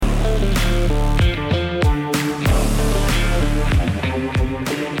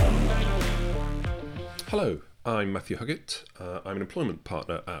I'm Matthew Huggett. I'm an employment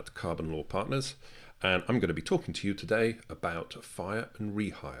partner at Carbon Law Partners, and I'm going to be talking to you today about fire and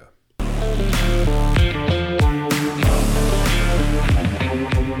rehire.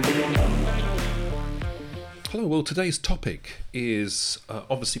 Hello, well, today's topic is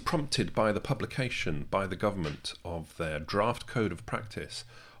obviously prompted by the publication by the government of their draft code of practice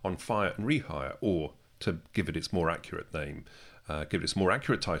on fire and rehire, or to give it its more accurate name, give it its more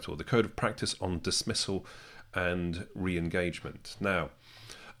accurate title, the Code of Practice on Dismissal and Re-engagement. Now,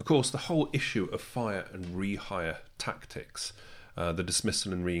 of course, the whole issue of fire and rehire tactics, the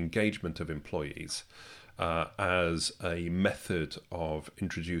dismissal and re-engagement of employees, as a method of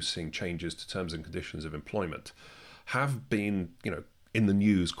introducing changes to terms and conditions of employment, have been, in the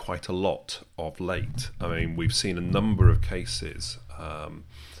news quite a lot of late. I mean, we've seen a number of cases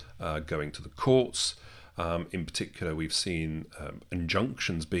going to the courts. In particular, we've seen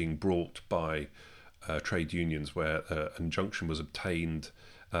injunctions being brought by trade unions, where an injunction was obtained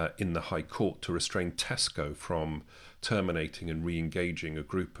in the High Court to restrain Tesco from terminating and re-engaging a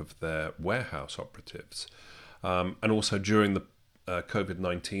group of their warehouse operatives. And also during the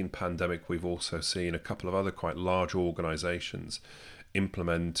COVID-19 pandemic, we've also seen a couple of other quite large organisations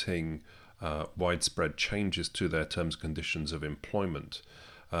implementing widespread changes to their terms and conditions of employment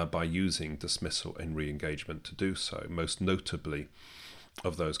by using dismissal and re-engagement to do so. Most notably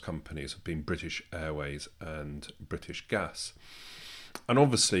of those companies have been British Airways and British Gas. And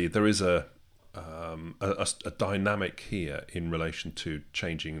obviously there is a dynamic here in relation to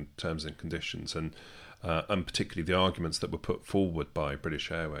changing terms and conditions, and particularly the arguments that were put forward by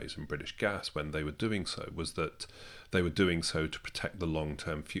British Airways and British Gas when they were doing so was that they were doing so to protect the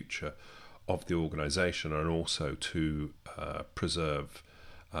long-term future of the organisation and also to preserve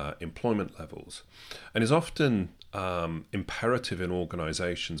employment levels. And is often imperative in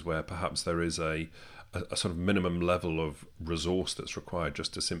organisations where perhaps there is a sort of minimum level of resource that's required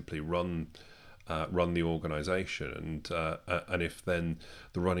just to simply run the organisation, and if then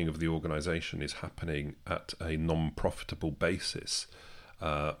the running of the organisation is happening at a non-profitable basis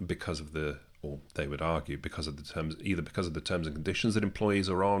because of or they would argue because of the terms, either because of the terms and conditions that employees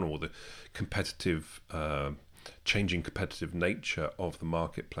are on, or the competitive changing competitive nature of the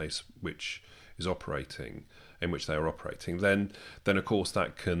marketplace which is operating, in which they are operating, then of course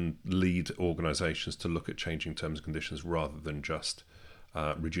that can lead organisations to look at changing terms and conditions rather than just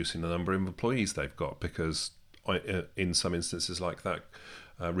reducing the number of employees they've got, because in some instances like that,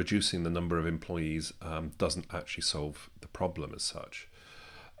 reducing the number of employees doesn't actually solve the problem as such.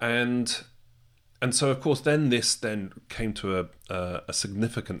 And so of course this came to a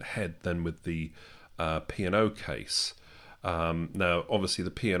significant head then with the P&O case. Now, obviously,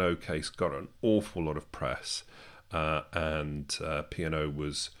 the P&O case got an awful lot of press, and P&O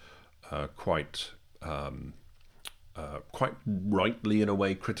was quite rightly, in a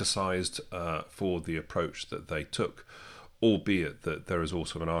way, criticised for the approach that they took, albeit that there is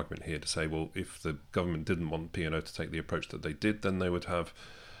also an argument here to say, well, if the government didn't want P&O to take the approach that they did, then they would have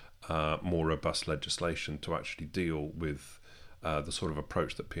more robust legislation to actually deal with the sort of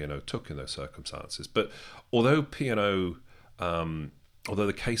approach that P&O took in those circumstances. But although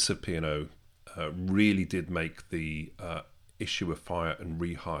the case of P&O really did make the issue of fire and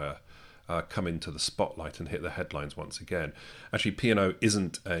rehire come into the spotlight and hit the headlines once again, actually P&O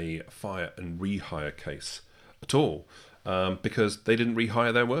isn't a fire and rehire case at all, because they didn't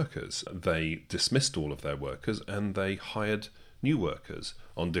rehire their workers. They dismissed all of their workers and they hired new workers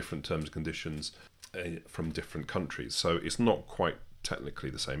on different terms and conditions from different countries. So it's not quite technically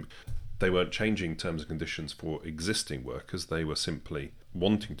the same. They weren't changing terms and conditions for existing workers. They were simply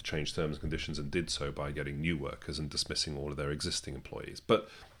wanting to change terms and conditions and did so by getting new workers and dismissing all of their existing employees. But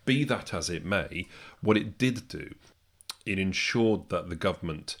be that as it may, what it did do, it ensured that the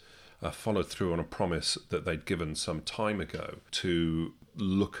government followed through on a promise that they'd given some time ago to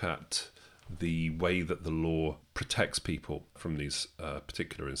look at the way that the law protects people from these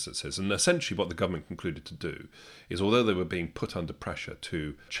particular instances. And essentially what the government concluded to do is, although they were being put under pressure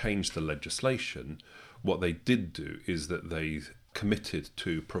to change the legislation, what they did do is that they committed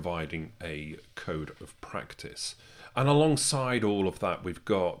to providing a code of practice. And alongside all of that, we've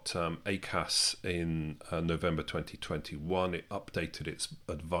got ACAS in November 2021. It updated its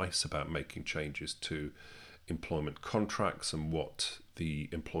advice about making changes to employment contracts and what the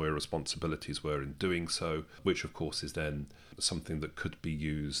employer responsibilities were in doing so, which of course is then something that could be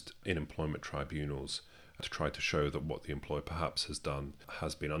used in employment tribunals to try to show that what the employer perhaps has done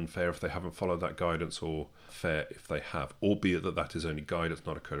has been unfair if they haven't followed that guidance, or fair if they have, albeit that that is only guidance,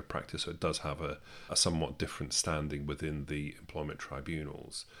 not a code of practice, so it does have a somewhat different standing within the employment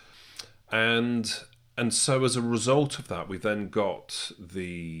tribunals. And And so as a result of that, we then got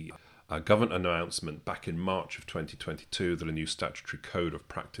the government announcement back in March of 2022 that a new statutory code of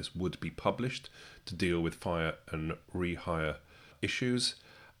practice would be published to deal with fire and rehire issues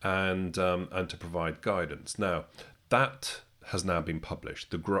and to provide guidance. Now, that has now been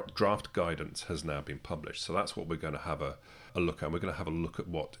published. The draft guidance has now been published. So that's what we're going to have a look at. We're going to have a look at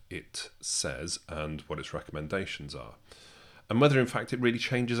what it says and what its recommendations are. And whether in fact it really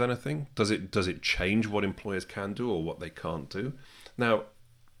changes anything. Does it change what employers can do or what they can't do? Now,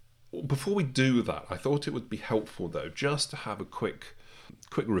 before we do that, I thought it would be helpful though just to have a quick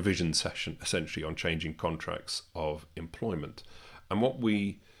revision session essentially on changing contracts of employment. And what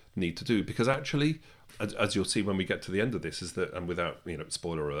we need to do, because actually, as you'll see when we get to the end of this, is that, and without,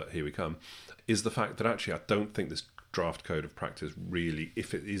 spoiler alert, here we come, is the fact that actually I don't think this draft code of practice really,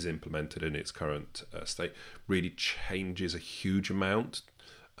 if it is implemented in its current state, really changes a huge amount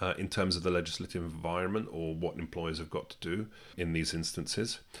in terms of the legislative environment or what employers have got to do in these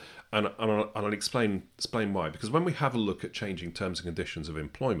instances. And I'll explain why. Because when we have a look at changing terms and conditions of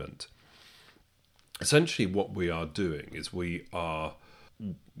employment, essentially what we are doing is we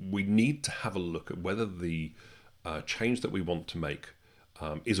need to have a look at whether the change that we want to make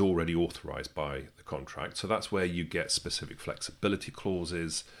is already authorised by the contract. So that's where you get specific flexibility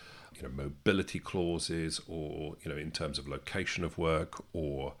clauses, mobility clauses, or in terms of location of work,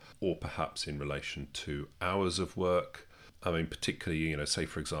 or perhaps in relation to hours of work. I mean, particularly, say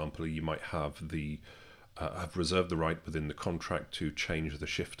for example, you might have have reserved the right within the contract to change the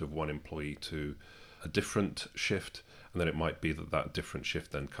shift of one employee to a different shift. And then it might be that different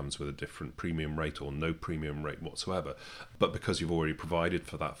shift then comes with a different premium rate or no premium rate whatsoever. But because you've already provided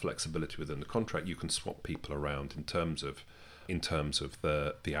for that flexibility within the contract, you can swap people around in terms of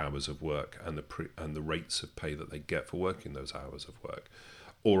the hours of work and the rates of pay that they get for working those hours of work.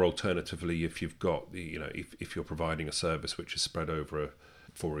 Or alternatively, if you've got if you're providing a service which is spread over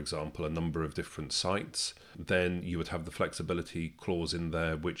for example, a number of different sites, then you would have the flexibility clause in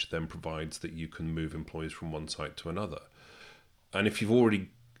there, which then provides that you can move employees from one site to another. And if you've already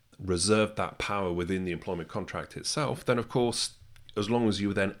reserved that power within the employment contract itself, then of course, as long as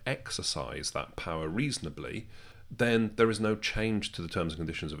you then exercise that power reasonably, then there is no change to the terms and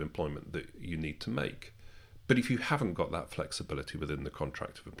conditions of employment that you need to make. But if you haven't got that flexibility within the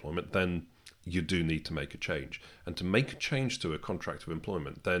contract of employment, then you do need to make a change. And to make a change to a contract of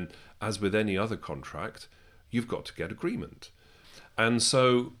employment, then, as with any other contract, you've got to get agreement. And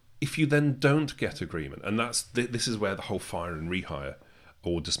so if you then don't get agreement, and this is where the whole fire and rehire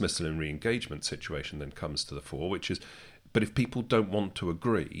or dismissal and re-engagement situation then comes to the fore, which is, but if people don't want to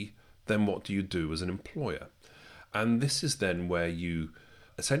agree, then what do you do as an employer? And this is then where you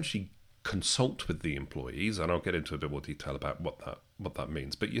essentially consult with the employees, and I'll get into a bit more detail about what that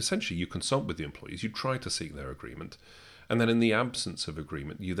means. But essentially, you consult with the employees, you try to seek their agreement, and then in the absence of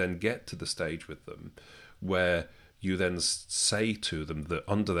agreement, you then get to the stage with them where you then say to them that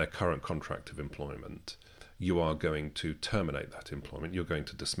under their current contract of employment, you are going to terminate that employment, you're going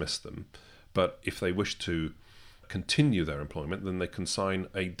to dismiss them. But if they wish to continue their employment, then they can sign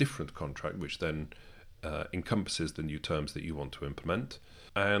a different contract, which then encompasses the new terms that you want to implement.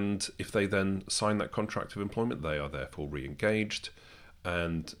 And if they then sign that contract of employment, they are therefore re-engaged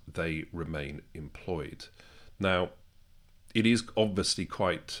and they remain employed. Now, it is obviously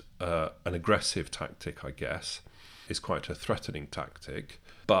quite an aggressive tactic, I guess. It's quite a threatening tactic.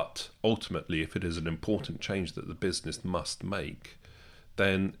 But ultimately, if it is an important change that the business must make,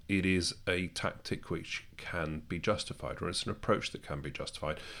 then it is a tactic which can be justified, or it's an approach that can be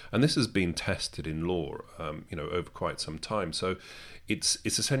justified. And this has been tested in law, over quite some time. So it's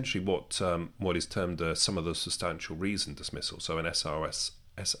essentially what is termed some of the substantial reason dismissal, so an SOSR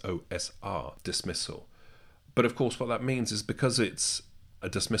dismissal. But of course, what that means is because it's a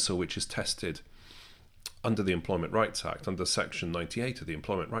dismissal which is tested under the Employment Rights Act, under Section 98 of the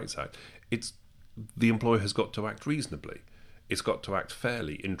Employment Rights Act, the employer has got to act reasonably. It's got to act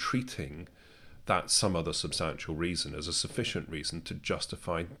fairly in treating that some other substantial reason as a sufficient reason to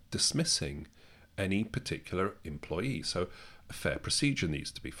justify dismissing any particular employee. So a fair procedure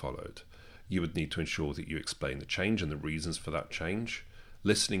needs to be followed. You would need to ensure that you explain the change and the reasons for that change,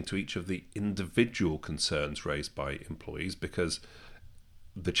 listening to each of the individual concerns raised by employees, because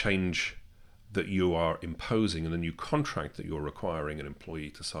the change that you are imposing and the new contract that you're requiring an employee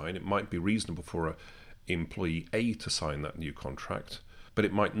to sign, it might be reasonable for employee A to sign that new contract, but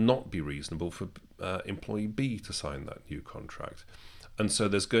it might not be reasonable for employee B to sign that new contract. And so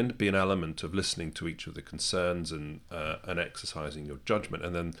there's going to be an element of listening to each of the concerns and exercising your judgment.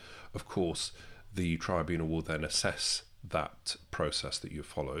 And then, of course, the tribunal will then assess that process that you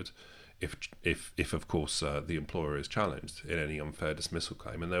followed if of course the employer is challenged in any unfair dismissal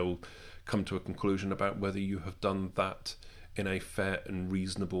claim, and they will come to a conclusion about whether you have done that in a fair and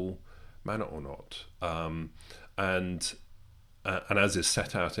reasonable manner or not. And as is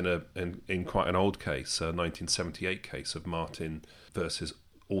set out in quite an old case, a 1978 case of Martin versus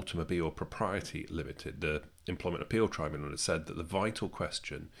Automobile Propriety Limited, the Employment Appeal Tribunal has said that the vital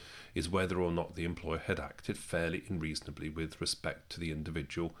question is whether or not the employer had acted fairly and reasonably with respect to the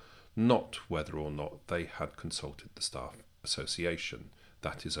individual, not whether or not they had consulted the staff association.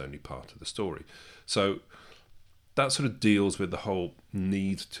 That is only part of the story. So that sort of deals with the whole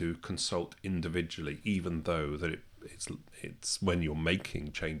need to consult individually, even though that it's when you're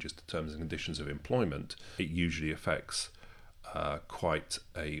making changes to terms and conditions of employment, it usually affects quite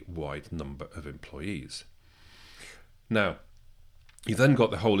a wide number of employees. Now, you then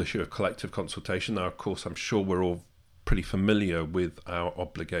got the whole issue of collective consultation. Now, of course, I'm sure we're all pretty familiar with our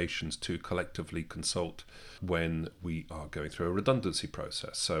obligations to collectively consult when we are going through a redundancy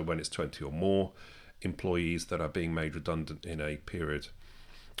process. So when it's 20 or more employees that are being made redundant in a period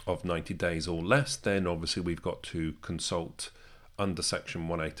of 90 days or less, then obviously we've got to consult under Section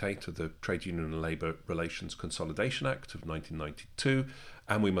 188 of the Trade Union and Labour Relations Consolidation Act of 1992,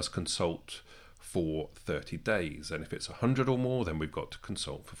 and we must consult for 30 days. And if it's 100 or more, then we've got to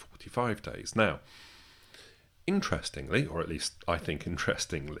consult for 45 days. Now, interestingly, or at least I think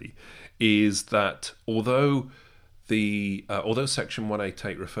interestingly, is that although Section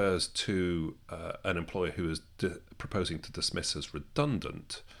 188 refers to an employer who is proposing to dismiss as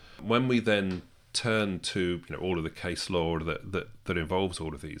redundant, when we then turn to all of the case law that involves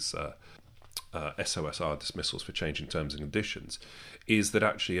all of these SOSR dismissals for changing terms and conditions, is that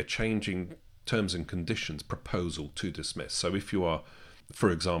actually a changing terms and conditions proposal to dismiss. So if you are, for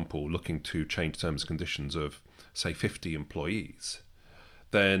example, looking to change terms and conditions of, say, 50 employees,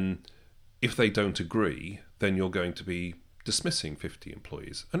 then if they don't agree, then you're going to be dismissing 50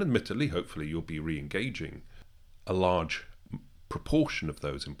 employees. And admittedly, hopefully, you'll be re-engaging a large proportion of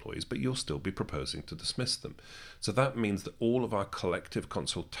those employees, but you'll still be proposing to dismiss them. So that means that all of our collective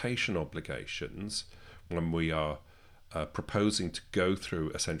consultation obligations, when we are proposing to go through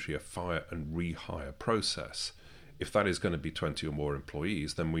essentially a fire and rehire process, if that is going to be 20 or more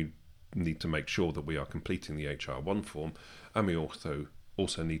employees, then we need to make sure that we are completing the HR1 form, and we also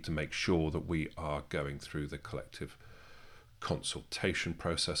need to make sure that we are going through the collective consultation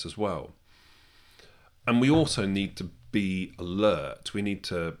process as well. And we also need to be alert. We need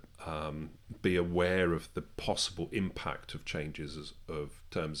to be aware of the possible impact of changes of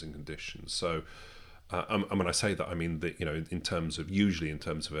terms and conditions. So, and when I say that, I mean that in terms of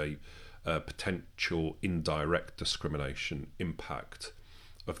a potential indirect discrimination impact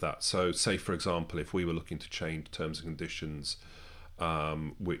of that. So, say for example, if we were looking to change terms and conditions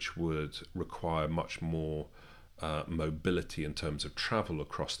which would require much more mobility in terms of travel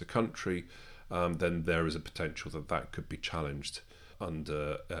across the country, then there is a potential that could be challenged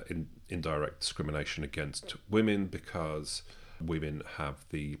under indirect discrimination against women, because women have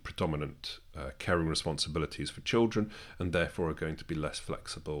the predominant caring responsibilities for children and therefore are going to be less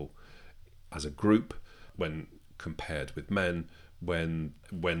flexible as a group when compared with men when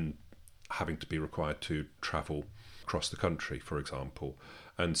having to be required to travel across the country, for example.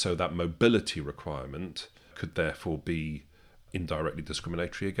 And so that mobility requirement could therefore be indirectly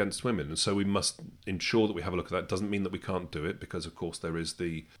discriminatory against women. And so we must ensure that we have a look at that. It doesn't mean that we can't do it, because of course there is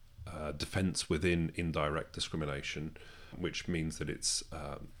the defence within indirect discrimination, which means that it's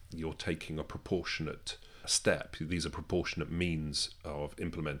you're taking a proportionate step. These are proportionate means of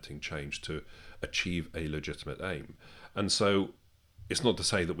implementing change to achieve a legitimate aim. And so it's not to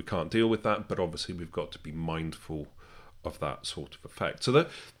say that we can't deal with that, but obviously we've got to be mindful of that sort of effect. So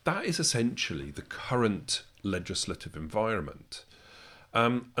that is essentially the current legislative environment.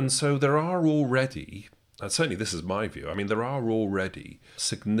 And so there are already, and certainly this is my view, I mean, there are already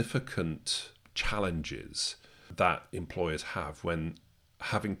significant challenges that employers have when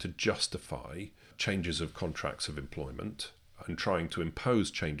having to justify changes of contracts of employment and trying to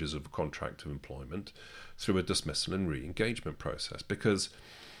impose changes of contract of employment through a dismissal and re-engagement process. Because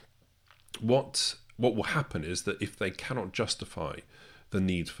what will happen is that if they cannot justify the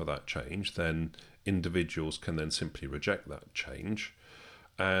need for that change, then individuals can then simply reject that change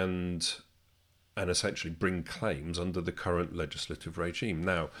and essentially bring claims under the current legislative regime.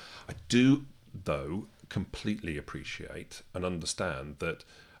 Now, I do, though, completely appreciate and understand that,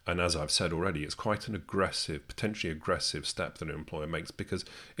 and as I've said already, it's quite an aggressive, potentially aggressive step that an employer makes, because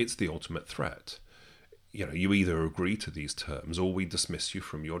it's the ultimate threat. You either agree to these terms or we dismiss you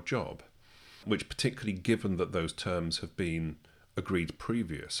from your job, which, particularly given that those terms have been agreed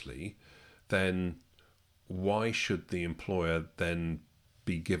previously, then why should the employer then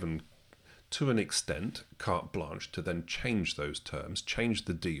be given, to an extent, carte blanche to then change those terms, change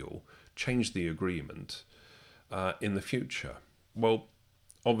the deal, change the agreement in the future? Well,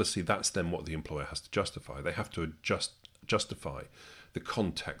 obviously that's then what the employer has to justify. They have to justify the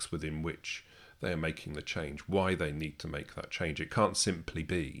context within which they are making the change, why they need to make that change. It can't simply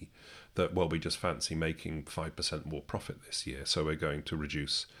be that, well, we just fancy making 5% more profit this year, so we're going to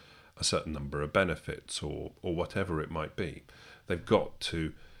reduce a certain number of benefits or whatever it might be. They've got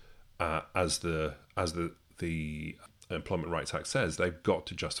to, as the Employment Rights Act says, they've got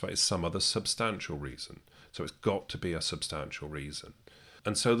to justify some other substantial reason. So it's got to be a substantial reason.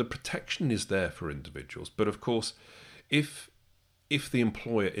 And so the protection is there for individuals. But of course, if the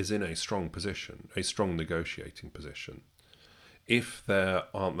employer is in a strong position, a strong negotiating position, if there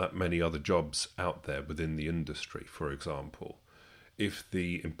aren't that many other jobs out there within the industry, for example, if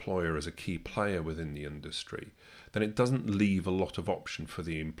the employer is a key player within the industry, then it doesn't leave a lot of option for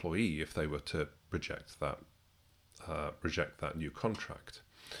the employee if they were to reject that new contract.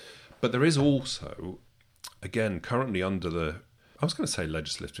 But there is also, again, currently under the, I was going to say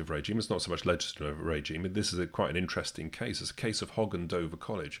legislative regime, it's not so much legislative regime, this is quite an interesting case. It's a case of Hog and Dover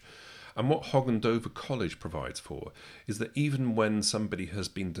College. And what Hog and Dover College provides for is that even when somebody has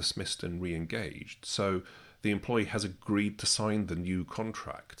been dismissed and re-engaged, so the employee has agreed to sign the new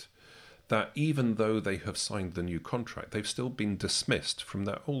contract, that even though they have signed the new contract, they've still been dismissed from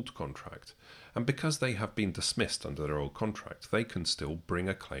their old contract. And because they have been dismissed under their old contract, they can still bring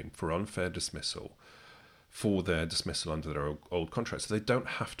a claim for unfair dismissal for their dismissal under their old contract. So they don't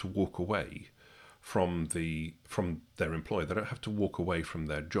have to walk away from their employer. They don't have to walk away from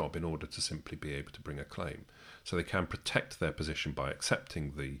their job in order to simply be able to bring a claim. So they can protect their position by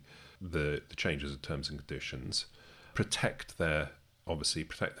accepting the changes of terms and conditions, protect their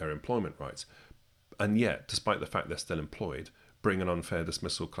employment rights, and yet, despite the fact they're still employed, bring an unfair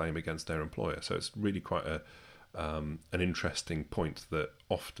dismissal claim against their employer. So it's really quite an interesting point that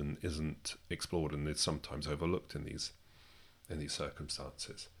often isn't explored and is sometimes overlooked in these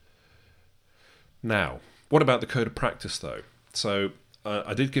circumstances. Now, what about the code of practice, though? So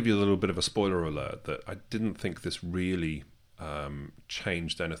I did give you a little bit of a spoiler alert that I didn't think this really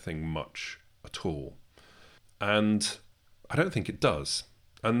changed anything much at all. And I don't think it does.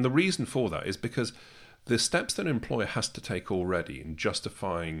 And the reason for that is because the steps that an employer has to take already in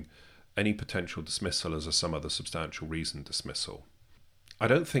justifying any potential dismissal as a some other substantial reason dismissal, I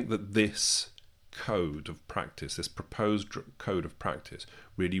don't think that this code of practice, this proposed code of practice,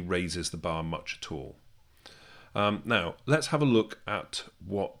 really raises the bar much at all. Now, let's have a look at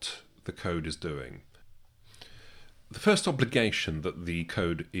what the code is doing. The first obligation that the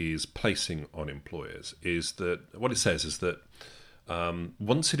code is placing on employers is that, what it says is that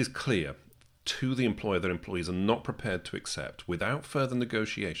once it is clear to the employer that employees are not prepared to accept, without further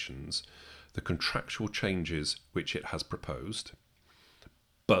negotiations, the contractual changes which it has proposed,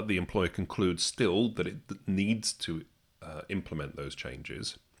 but the employer concludes still that it needs to implement those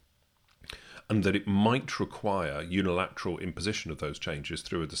changes, and that it might require unilateral imposition of those changes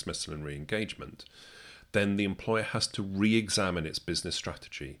through a dismissal and re-engagement, then the employer has to re-examine its business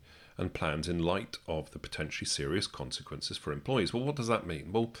strategy and plans in light of the potentially serious consequences for employees. Well, what does that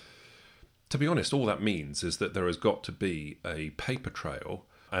mean? Well, to be honest, all that means is that there has got to be a paper trail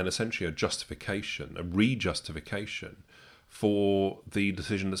and essentially a justification, a re-justification for the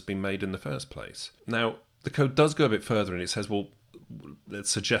decision that's been made in the first place. Now, the code does go a bit further and it says, well, it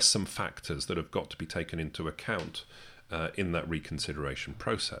suggests some factors that have got to be taken into account in that reconsideration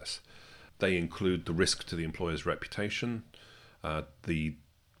process. They include the risk to the employer's reputation, the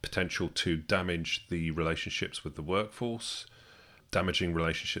potential to damage the relationships with the workforce, damaging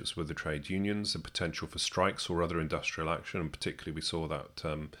relationships with the trade unions, the potential for strikes or other industrial action, and particularly we saw that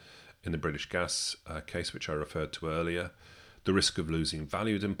in the British Gas case, which I referred to earlier, the risk of losing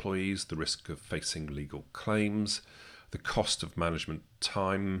valued employees, the risk of facing legal claims, the cost of management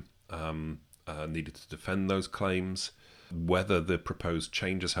time needed to defend those claims, whether the proposed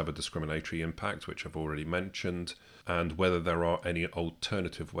changes have a discriminatory impact, which I've already mentioned, and whether there are any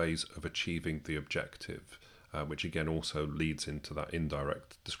alternative ways of achieving the objective, which again also leads into that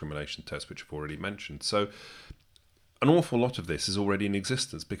indirect discrimination test, which I've already mentioned. So an awful lot of this is already in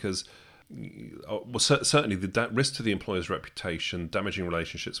existence because certainly the risk to the employer's reputation, damaging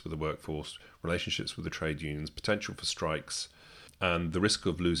relationships with the workforce, relationships with the trade unions, potential for strikes, and the risk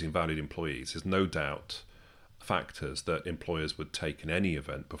of losing valued employees is no doubt factors that employers would take in any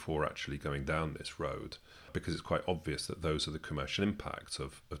event before actually going down this road, because it's quite obvious that those are the commercial impacts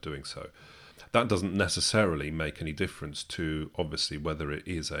of doing so. That doesn't necessarily make any difference to, obviously, whether it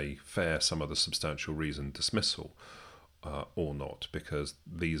is a fair, some other substantial reason dismissal or not, because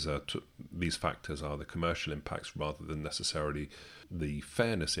these factors are the commercial impacts rather than necessarily the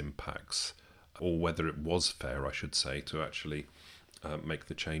fairness impacts, or whether it was fair, I should say, to actually make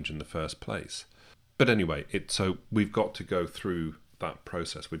the change in the first place. But anyway, so we've got to go through that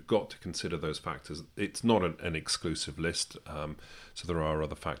process. We've got to consider those factors. It's not an exclusive list, so there are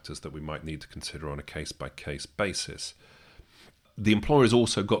other factors that we might need to consider on a case-by-case basis. The employer has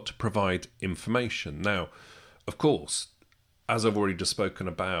also got to provide information. Now, of course, as I've already just spoken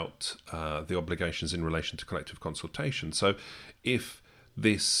about the obligations in relation to collective consultation, so if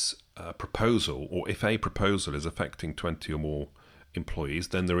this proposal, or if a proposal is affecting 20 or more employees,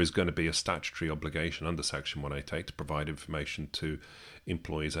 then there is going to be a statutory obligation under Section 188 to provide information to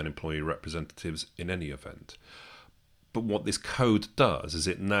employees and employee representatives in any event. But what this code does is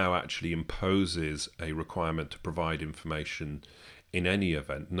it now actually imposes a requirement to provide information in any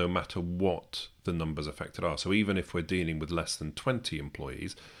event, no matter what the numbers affected are. So even if we're dealing with less than 20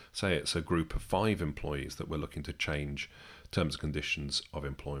 employees, say it's a group of 5 employees that we're looking to change terms and conditions of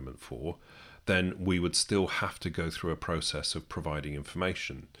employment for, then we would still have to go through a process of providing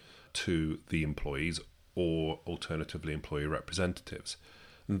information to the employees or alternatively employee representatives.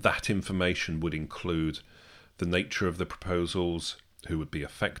 And that information would include the nature of the proposals, who would be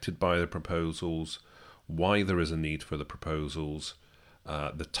affected by the proposals, why there is a need for the proposals,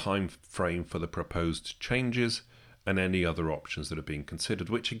 the time frame for the proposed changes, and any other options that are being considered,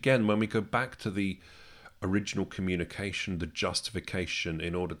 which again, when we go back to the original communication, the justification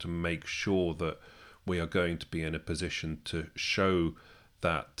in order to make sure that we are going to be in a position to show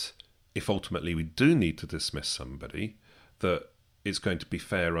that if ultimately we do need to dismiss somebody, that it's going to be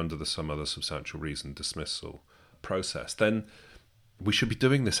fair under the some other substantial reason dismissal process, then we should be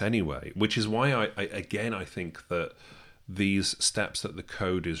doing this anyway, which is why I think that these steps that the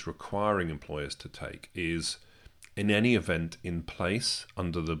code is requiring employers to take is in any event in place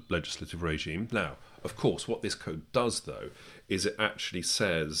under the legislative regime. Now, of course, what this code does, though, is it actually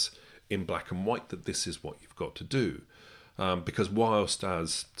says in black and white that this is what you've got to do. Because whilst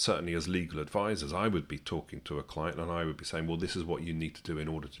certainly as legal advisors, I would be talking to a client and I would be saying, well, this is what you need to do in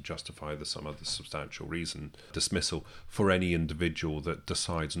order to justify the some other substantial reason dismissal for any individual that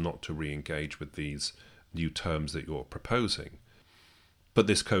decides not to re-engage with these new terms that you're proposing. But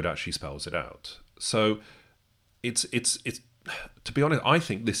this code actually spells it out. So it's to be honest, I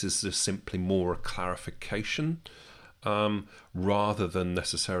think this is just simply more a clarification rather than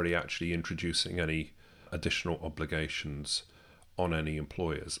necessarily actually introducing any additional obligations on any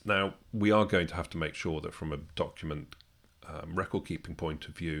employers. Now, we are going to have to make sure that from a document record-keeping point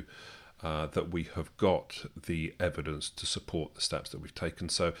of view, that we have got the evidence to support the steps that we've taken.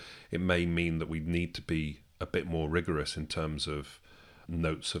 So it may mean that we need to be a bit more rigorous in terms of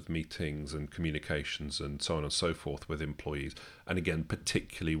notes of meetings and communications and so on and so forth with employees. And again,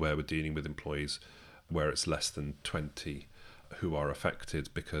 particularly where we're dealing with employees where it's less than 20 who are affected,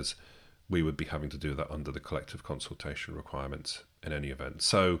 because we would be having to do that under the collective consultation requirements in any event.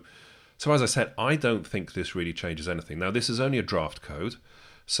 So as I said, I don't think this really changes anything. Now, this is only a draft code,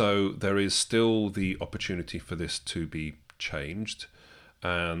 so there is still the opportunity for this to be changed.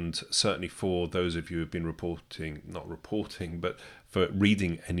 And certainly for those of you who have been but for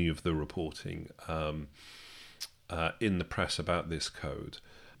reading any of the reporting in the press about this code,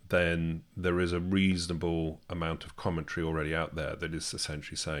 then there is a reasonable amount of commentary already out there that is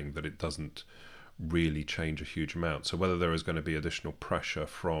essentially saying that it doesn't really change a huge amount. So whether there is going to be additional pressure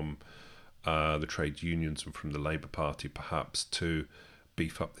from the trade unions and from the Labour Party perhaps to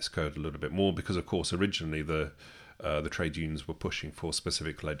beef up this code a little bit more, because of course originally the trade unions were pushing for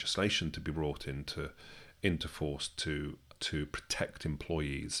specific legislation to be brought into force to protect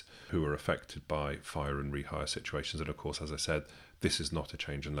employees who are affected by fire and rehire situations. And of course, as I said, this is not a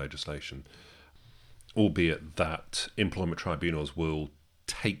change in legislation, albeit that employment tribunals will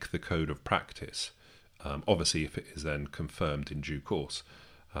take the code of practice, obviously if it is then confirmed in due course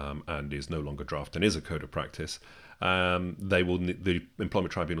and is no longer draft and is a code of practice, the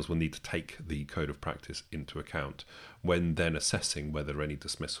employment tribunals will need to take the code of practice into account when then assessing whether any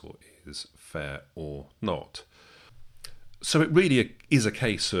dismissal is fair or not. So it really is a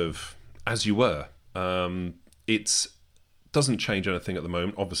case of as you were. It doesn't change anything at the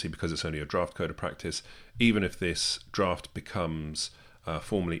moment, obviously because it's only a draft code of practice. Even if this draft becomes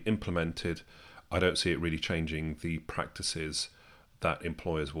formally implemented, I don't see it really changing the practices that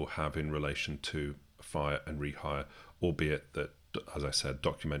employers will have in relation to fire and rehire, albeit that, as I said,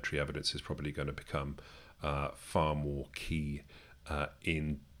 documentary evidence is probably going to become far more key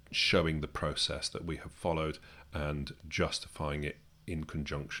in showing the process that we have followed and justifying it in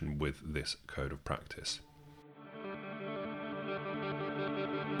conjunction with this code of practice.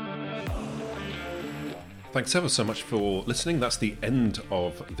 Thanks ever so much for listening. That's the end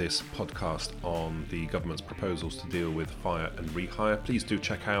of this podcast on the government's proposals to deal with fire and rehire. Please do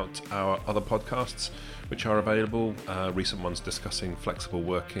check out our other podcasts which are available, recent ones discussing flexible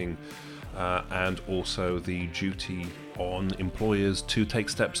working and also the duty on employers to take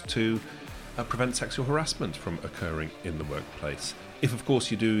steps to prevent sexual harassment from occurring in the workplace. If, of course,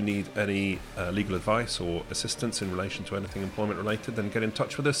 you do need any legal advice or assistance in relation to anything employment related, then get in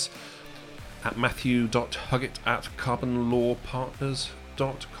touch with us at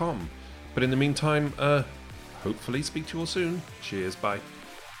matthew.huggett@carbonlawpartners.com. But in the meantime, hopefully speak to you all soon. Cheers, bye.